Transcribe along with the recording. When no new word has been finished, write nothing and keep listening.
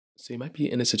So you might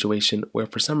be in a situation where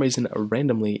for some reason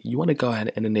randomly you want to go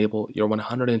ahead and enable your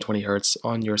 120 Hz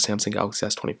on your Samsung Galaxy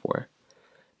S24.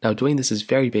 Now doing this is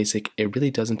very basic, it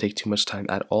really doesn't take too much time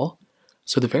at all.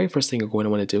 So the very first thing you're going to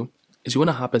want to do is you want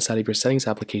to hop inside of your settings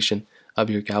application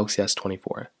of your Galaxy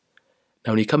S24.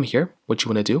 Now when you come here, what you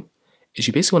want to do is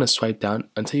you basically want to swipe down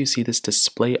until you see this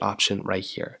display option right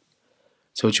here.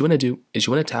 So what you want to do is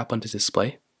you want to tap onto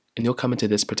display and you'll come into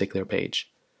this particular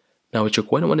page. Now what you're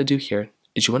going to want to do here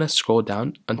is you want to scroll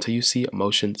down until you see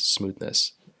motion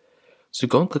smoothness. So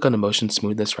go and click on the motion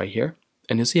smoothness right here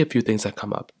and you'll see a few things that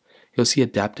come up. You'll see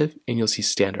adaptive and you'll see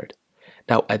standard.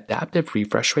 Now adaptive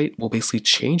refresh rate will basically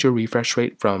change your refresh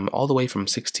rate from all the way from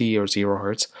 60 or 0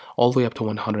 Hz all the way up to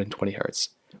 120 Hz.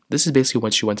 This is basically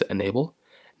what you want to enable.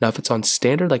 Now if it's on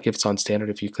standard,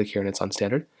 if you click here and it's on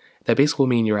standard, that basically will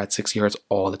mean you're at 60 Hz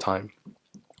all the time.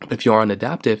 But if you are on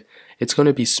adaptive, it's going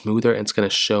to be smoother and it's going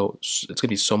to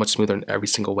be so much smoother in every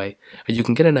single way. And you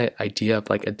can get an idea of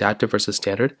like adaptive versus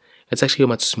standard. It's actually a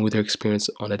much smoother experience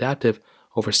on adaptive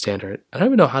over standard. I don't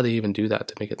even know how they even do that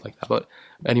to make it like that. But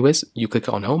anyways, you click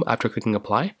on home after clicking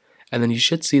apply, and then you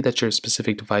should see that your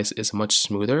specific device is much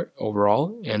smoother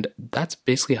overall. And that's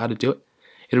basically how to do it.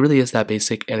 It really is that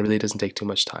basic and it really doesn't take too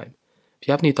much time. If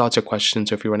you have any thoughts or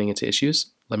questions or if you're running into issues,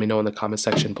 let me know in the comment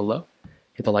section below.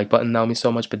 Hit the like button, that would mean so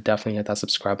much, but definitely hit that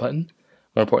subscribe button.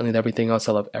 More importantly than everything else,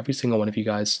 I love every single one of you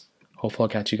guys. Hopefully I'll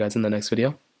catch you guys in the next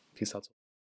video. Peace out.